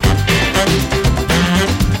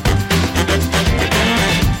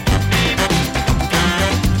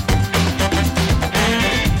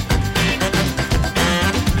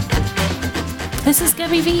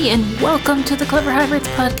Gary V, and welcome to the Clever Hybrids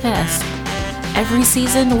podcast. Every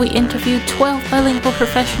season, we interview 12 bilingual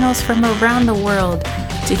professionals from around the world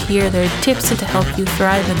to hear their tips and to help you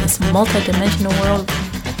thrive in this multi-dimensional world.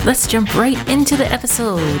 Let's jump right into the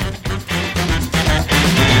episode.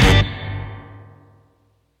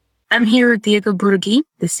 I'm here with Diego Burgui,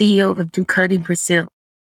 the CEO of Ducati Brazil.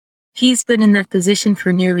 He's been in that position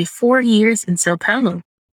for nearly 4 years in Sao Paulo.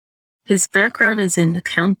 His background is in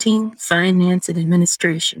accounting, finance, and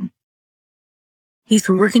administration. He's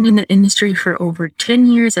been working in the industry for over 10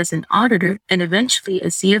 years as an auditor and eventually a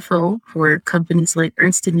CFO for companies like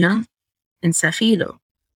Ernst & Young and Safilo.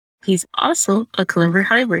 He's also a Clever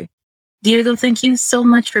Hybrid. Diego, thank you so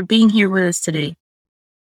much for being here with us today.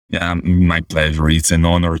 Yeah, my pleasure. It's an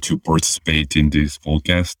honor to participate in this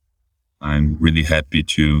podcast. I'm really happy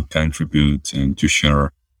to contribute and to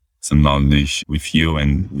share some knowledge with you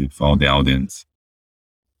and with all the audience.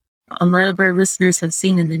 A lot of our listeners have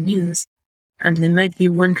seen in the news, and they might be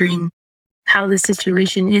wondering how the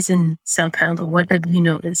situation is in Sao Paulo. What have you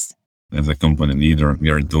noticed? As a company leader,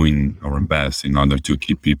 we are doing our best in order to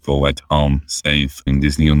keep people at home safe in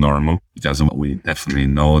this new normal, because we definitely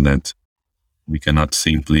know that we cannot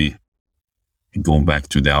simply go back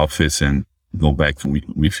to the office and go back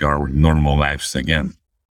with our normal lives again.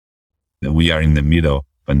 We are in the middle of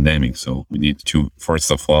pandemic, so we need to,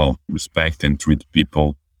 first of all, respect and treat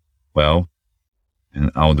people well,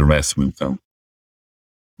 and all the rest will come.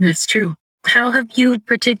 That's true. How have you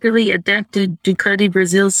particularly adapted Ducati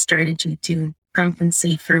Brazil's strategy to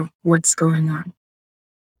compensate for what's going on?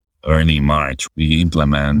 Early March, we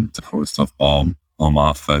implement, first of all, home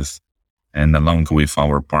office, and along with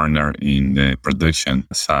our partner in the production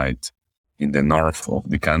side in the north of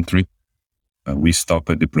the country, we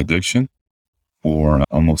stopped the production for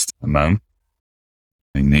almost a month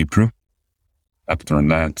in April. After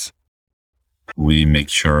that, we make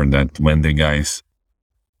sure that when the guys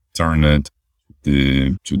turned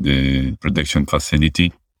to the production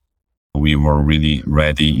facility, we were really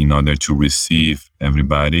ready in order to receive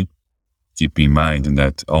everybody. Keep in mind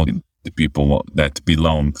that all the people that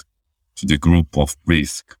belong to the group of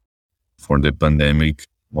risk for the pandemic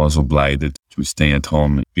was obliged to stay at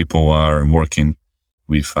home. People are working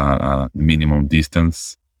with a minimum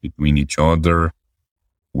distance between each other,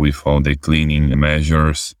 with all the cleaning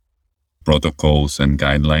measures, protocols, and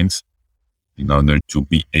guidelines in order to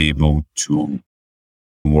be able to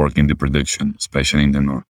work in the production, especially in the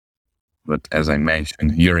north. But as I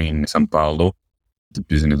mentioned, here in São Paulo, the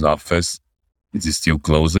business office is still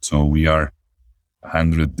closed. So we are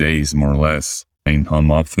 100 days more or less in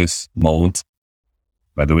home office mode.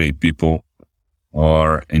 By the way, people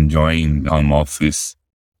are enjoying home office.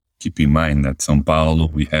 Keep in mind that São Paulo,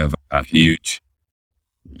 we have a huge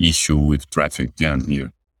issue with traffic jam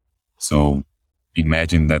here. So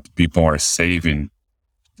imagine that people are saving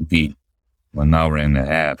to be 1 hour and a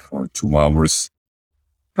half or 2 hours.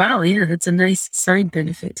 Wow, yeah, that's a nice side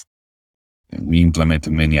benefit. And we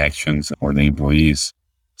implemented many actions for the employees.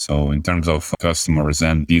 So in terms of customers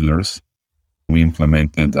and dealers, we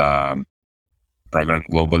implemented a program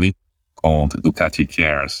globally called Ducati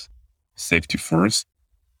Cares Safety First,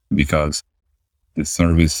 because the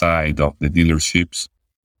service side of the dealerships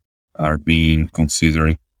are being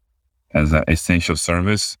considered as an essential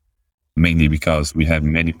service, mainly because we have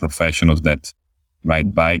many professionals that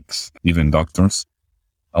ride bikes, even doctors.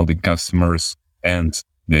 All the customers and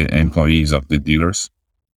the employees of the dealers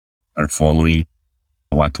are following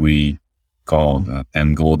what we call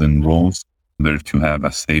 10 golden rules in order to have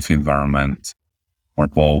a safe environment for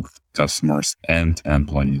both customers and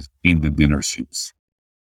employees in the dealerships.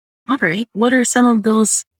 All right. What are some of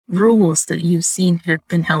those rules that you've seen have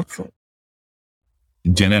been helpful?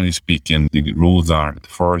 Generally speaking, the rules are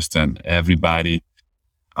first that everybody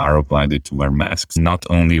are obliged to wear masks, not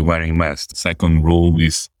only wearing masks. Second rule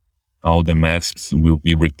is all the masks will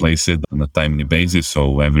be replaced on a timely basis.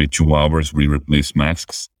 So every 2 hours we replace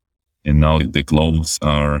masks, and now the clothes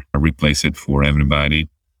are replaced for everybody,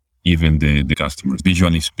 even the customers.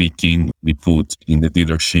 Visually speaking, we put in the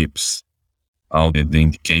dealerships all the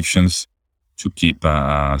indications to keep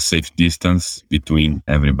a safe distance between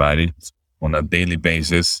everybody. On a daily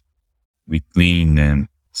basis, we clean and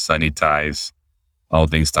sanitize all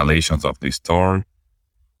the installations of the store.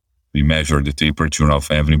 We measure the temperature of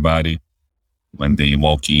everybody when they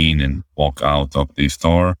walk in and walk out of the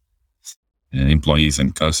store, employees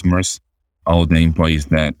and customers. All the employees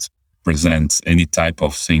that present any type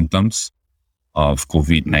of symptoms of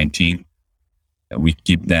COVID-19, we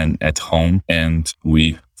keep them at home and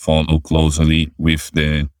we follow closely with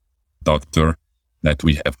the doctor that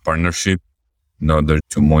we have partnership in order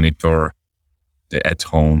to monitor the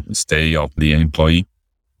at-home stay of the employee.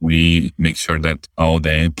 We make sure that all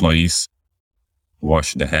the employees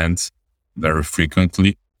wash their hands very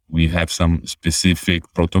frequently. We have some specific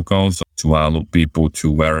protocols to allow people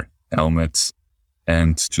to wear helmets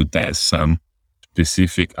and to test some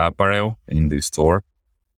specific apparel in the store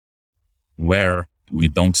where we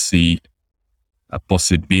don't see a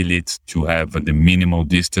possibility to have the minimal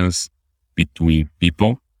distance between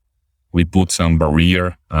people. We put some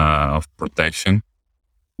barrier of protection.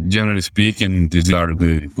 Generally speaking, these are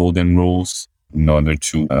the golden rules in order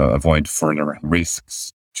to avoid further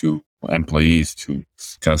risks to employees, to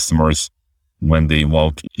customers when they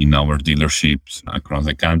walk in our dealerships across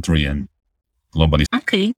the country and globally.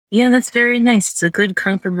 Okay. Yeah, that's very nice. It's a good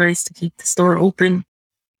compromise to keep the store open,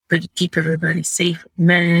 but keep everybody safe.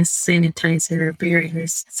 Masks, sanitizer,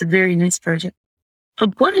 barriers. It's a very nice project. I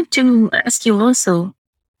wanted to ask you also,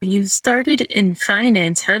 you started in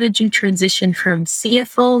finance. How did you transition from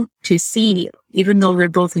CFO to CEO? Even though they're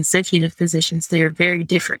both executive positions, they are very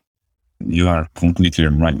different. You are completely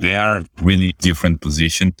right. They are really different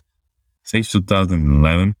positions. Since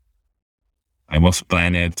 2011, I was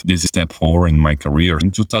planning this step forward in my career. In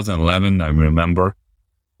 2011, I remember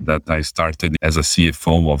that I started as a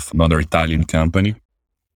CFO of another Italian company.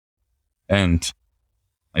 And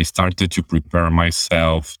I started to prepare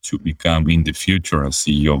myself to become in the future a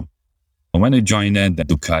CEO. When I joined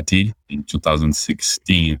Ducati in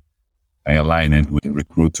 2016, I aligned with the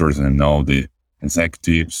recruiters and all the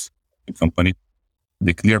executives of the company.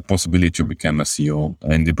 The clear possibility to become a CEO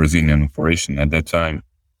in the Brazilian operation. At that time,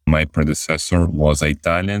 my predecessor was an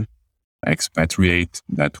Italian expatriate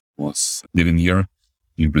that was living here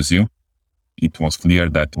in Brazil. It was clear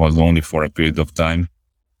that was only for a period of time.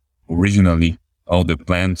 Originally, all the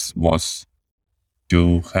plans was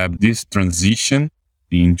to have this transition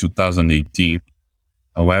in 2018.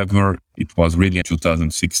 However, it was really in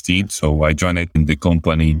 2016. So I joined in the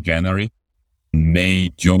company in January. In May,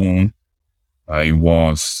 June, I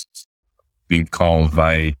was being called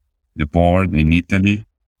by the board in Italy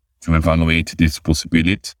to evaluate this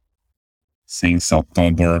possibility. Since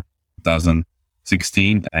October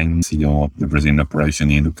 2016, I'm CEO of the Brazilian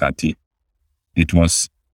operation in Ducati. It was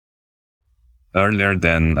earlier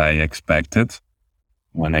than I expected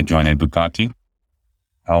when I joined Ducati.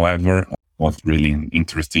 However, it was really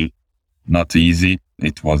interesting, not easy.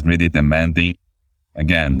 It was really demanding.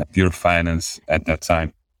 Again, pure finance at that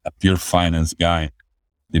time, a pure finance guy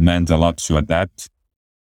demands a lot to adapt.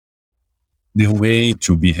 The way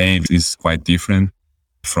to behave is quite different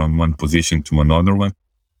from one position to another one.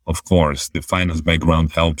 Of course, the finance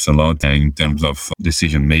background helps a lot in terms of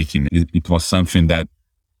decision making. It was something that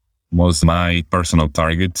was my personal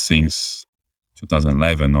target since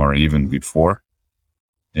 2011 or even before,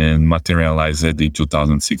 and materialized in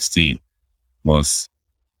 2016.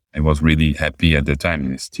 I was really happy at the time,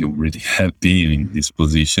 and still really happy in this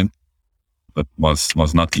position, but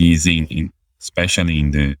was not easy, especially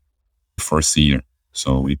in the first year.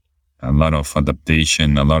 So with a lot of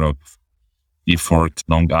adaptation, a lot of effort,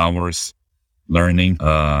 long hours, learning,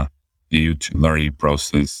 huge learning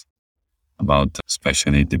process about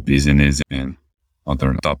especially the business and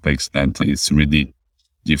other topics that is really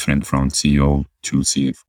different from CEO to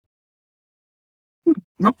CFO.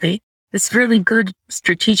 Okay. It's really good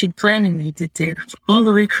strategic planning you did there, all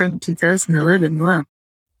the way from 2011. Wow.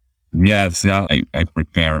 Yes, yeah, I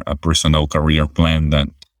prepare a personal career plan that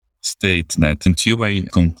states that until I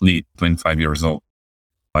complete 25 years old,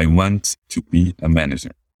 I want to be a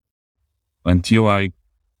manager. Until I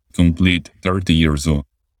complete 30 years old,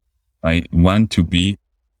 I want to be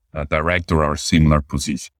a director or similar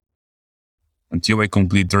position. Until I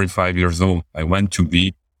complete 35 years old, I want to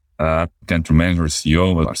be a country manager,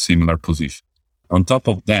 CEO, or similar position. On top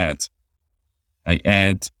of that, I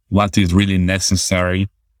add what is really necessary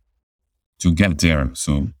to get there.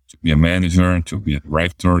 So to be a manager, to be a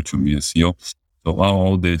director, to be a CEO. So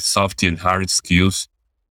all the soft and hard skills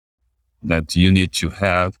that you need to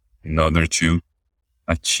have in order to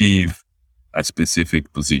achieve a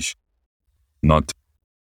specific position. Not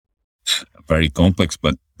very complex,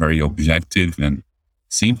 but very objective and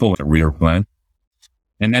simple career plan.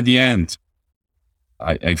 And at the end,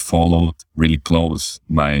 I followed really close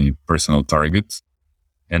my personal targets,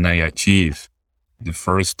 and I achieved the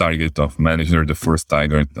first target of manager, the first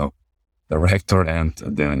target of director, and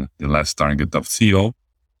the last target of CEO.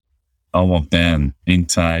 All of them in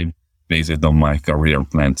time based on my career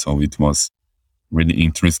plan. So it was really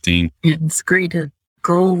interesting. Yeah, it's great. A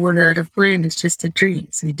goal without a plan is just a dream.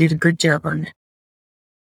 So you did a good job on it.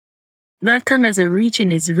 LATAM as a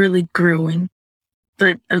region is really growing.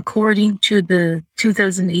 but according to the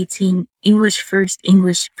 2018 English First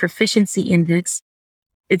English Proficiency Index,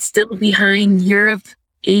 it's still behind Europe,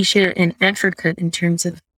 Asia, and Africa in terms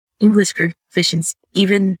of English proficiency.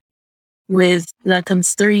 Even with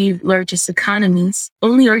LATAM's three largest economies,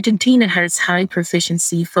 only Argentina has high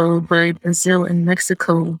proficiency, followed by Brazil and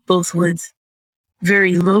Mexico, both with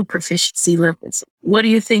very low proficiency levels. What do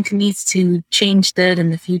you think needs to change that in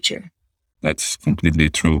the future? That's completely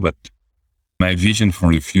true. But my vision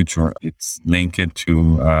for the future, it's linked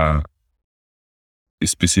to a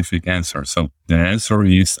specific answer. So the answer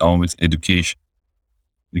is always education.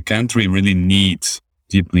 The country really needs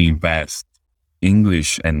deeply invest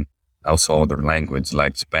English and also other language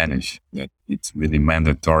like Spanish. It's really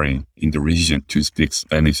mandatory in the region to speak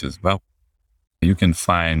Spanish as well. You can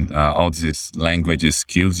find all these language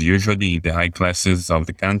skills usually in the high classes of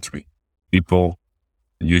the country. People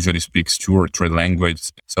usually speak 2 or 3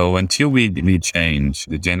 languages. So until we change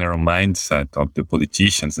the general mindset of the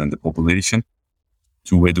politicians and the population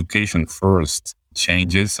to education first,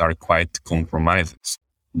 changes are quite compromised.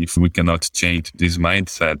 If we cannot change this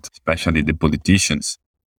mindset, especially the politicians,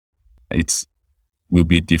 it will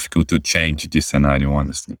be difficult to change this scenario,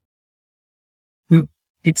 honestly.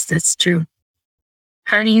 That's true.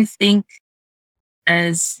 How do you think,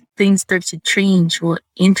 as things start to change, will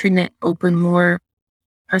internet open more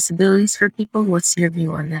possibilities for people? What's your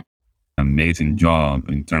view on that? Amazing job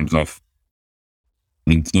in terms of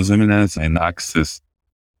inclusiveness and access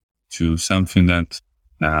to something that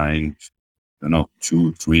in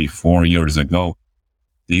 2, 3, 4 years ago,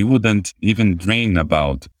 they wouldn't even dream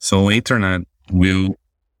about. So internet will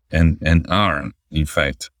and are, in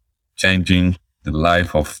fact, changing the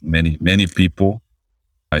life of many, many people,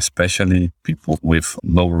 especially people with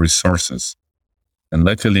low resources. And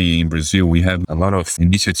luckily in Brazil, we have a lot of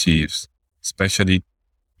initiatives, especially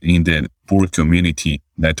in the poor community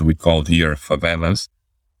that we call here favelas.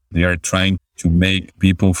 They are trying to make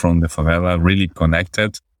people from the favela really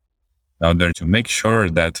connected in order to make sure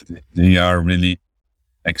that they are really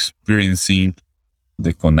experiencing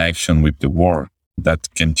the connection with the world that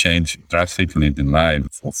can change drastically the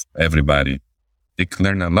life of everybody. They can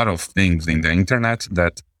learn a lot of things in the internet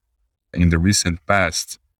that in the recent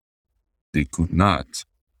past, they could not.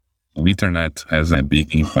 The internet has a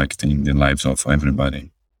big impact in the lives of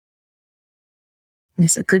everybody.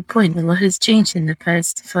 That's a good point. A lot has changed in the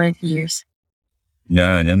past 5 years.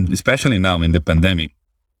 Yeah, and especially now in the pandemic,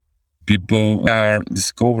 people are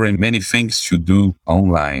discovering many things to do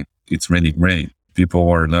online. It's really great. People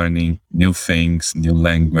are learning new things, new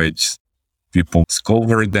language. People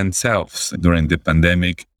discovered themselves during the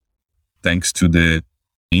pandemic thanks to the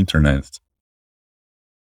internet.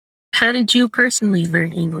 How did you personally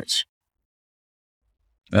learn English?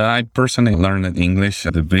 I personally learned English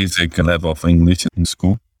at the basic level of English in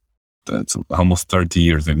school. That's almost 30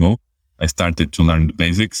 years ago. I started to learn the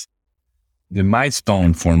basics. The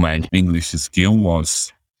milestone for my English skill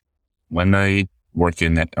was when I worked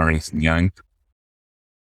at Ernst & Young.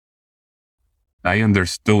 I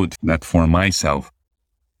understood that for myself,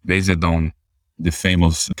 based on the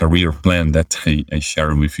famous career plan that I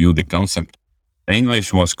shared with you, the concept,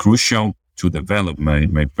 English was crucial to develop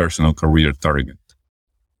my personal career target.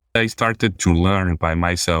 I started to learn by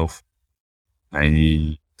myself.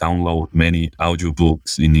 I download many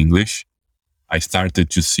audiobooks in English. I started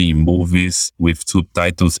to see movies with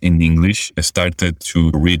subtitles in English. I started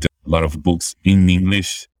to read a lot of books in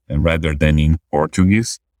English rather than in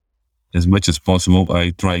Portuguese. As much as possible, I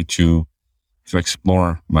try to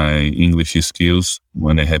explore my English skills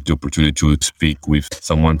when I have the opportunity to speak with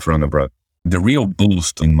someone from abroad. The real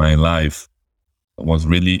boost in my life was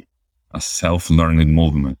really a self-learning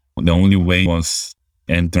movement. The only way was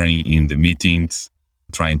entering in the meetings,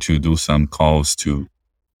 trying to do some calls to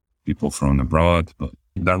people from abroad, but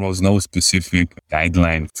there was no specific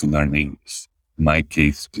guideline to learn English. In my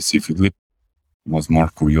case specifically, it was more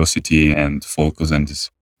curiosity and focus and this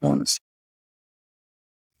bonus.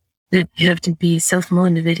 You have to be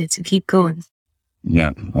self-motivated to keep going.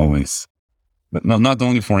 Yeah, always. But not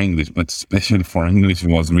only for English, but especially for English, it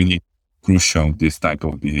was really crucial, this type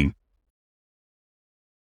of behavior.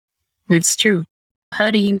 It's true.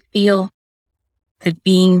 How do you feel that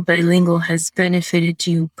being bilingual has benefited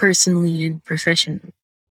you personally and professionally?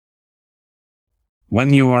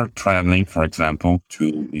 When you are traveling, for example,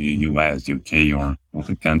 to the US, UK, or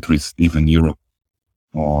other countries, even Europe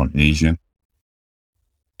or Asia,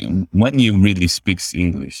 when you really speak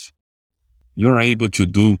English, you're able to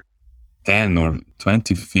do 10 or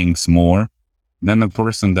 20 things more than a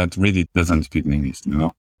person that really doesn't speak English,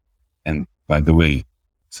 And by the way,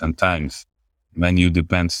 sometimes when you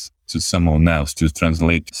depend to someone else to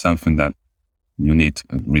translate something that you need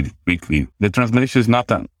really quickly. The translation is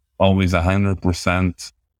not always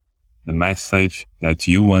 100% the message that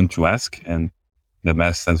you want to ask and the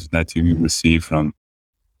message that you receive from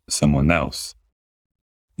someone else.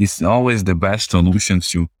 It's always the best solution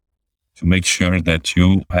to make sure that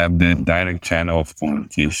you have the direct channel of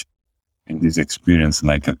communication in this experience,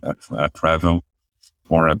 like a travel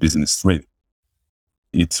or a business trip.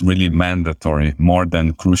 It's really mandatory, more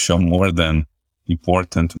than crucial, more than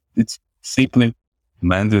important. It's simply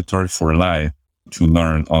mandatory for life to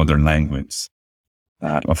learn other languages.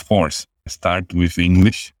 Of course, start with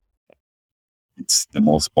English. It's the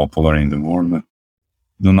most popular in the world, but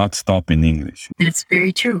do not stop in English. That's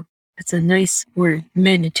very true. It's a nice word,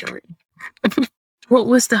 mandatory. What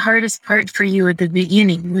was the hardest part for you at the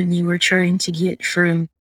beginning when you were trying to get from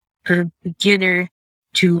a beginner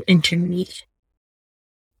to intermediate?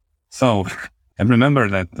 So I remember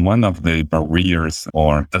that one of the barriers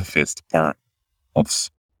or toughest part of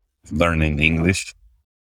learning English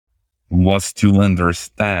was to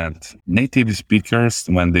understand native speakers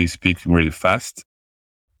when they speak really fast.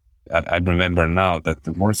 I remember now that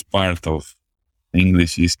the worst part of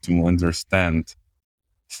English is to understand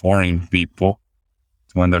foreign people,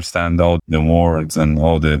 to understand all the words and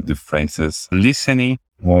all the phrases. Listening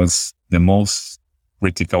was the most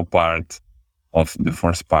critical part of the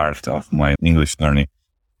first part of my English learning.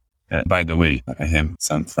 By the way, I have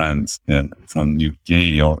some friends from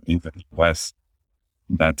UK or even US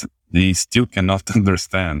that they still cannot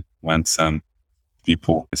understand when some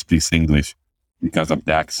people speak English because of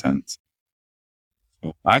the accent.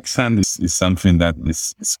 So accent is something that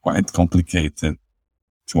is quite complicated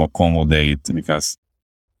to accommodate because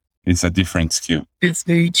it's a different skill. It's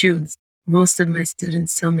very true. Most of my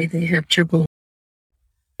students tell me they have trouble.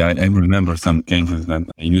 I remember some cases that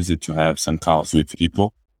I used it to have some calls with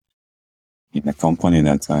people in a company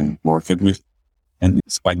that I worked with, and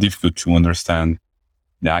it's quite difficult to understand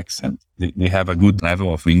the accent. They have a good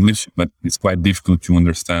level of English, but it's quite difficult to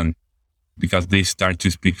understand because they start to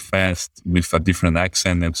speak fast with a different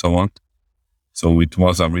accent and so on. So it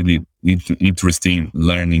was a really interesting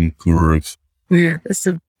learning curve. Yeah, that's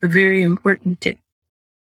a very important tip.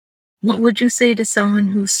 What would you say to someone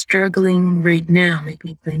who's struggling right now,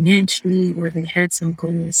 maybe financially, or they had some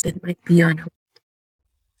goals that might be on hold?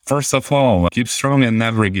 First of all, keep strong and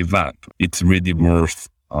never give up. It's really worth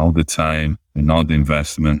all the time and all the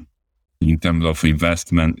investment. In terms of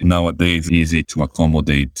investment, nowadays it's easy to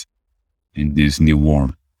accommodate in this new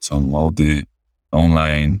world. So all the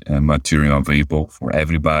online material available for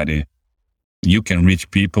everybody. You can reach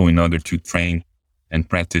people in order to train and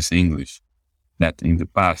practice English. That in the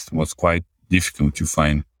past was quite difficult to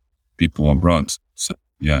find people abroad. So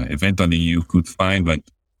yeah, eventually you could find, but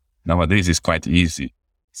nowadays it's quite easy.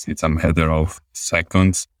 It's a matter of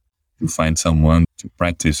seconds to find someone to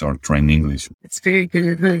practice or train English. It's very good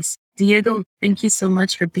advice. Diego, thank you so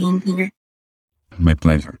much for being here. My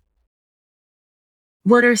pleasure.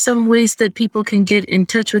 What are some ways that people can get in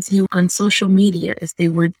touch with you on social media if they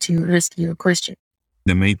were to ask you a question?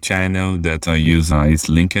 The main channel that I use is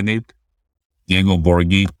LinkedIn. Diego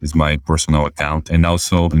Borghi is my personal account. And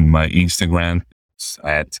also in my Instagram, it's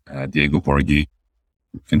at Diego Borghi.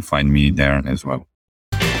 You can find me there as well.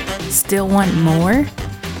 Still want more?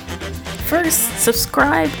 First,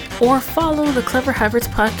 subscribe or follow the Clever Hybrids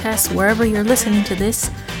podcast wherever you're listening to this,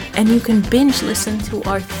 and you can binge listen to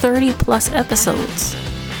our 30 plus episodes.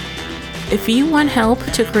 If you want help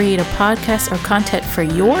to create a podcast or content for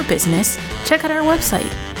your business, check out our website,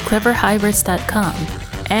 cleverhybrids.com.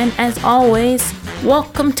 And as always,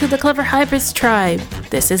 welcome to the Clever Hybrids tribe.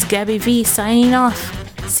 This is Gabby V signing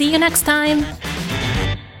off. See you next time.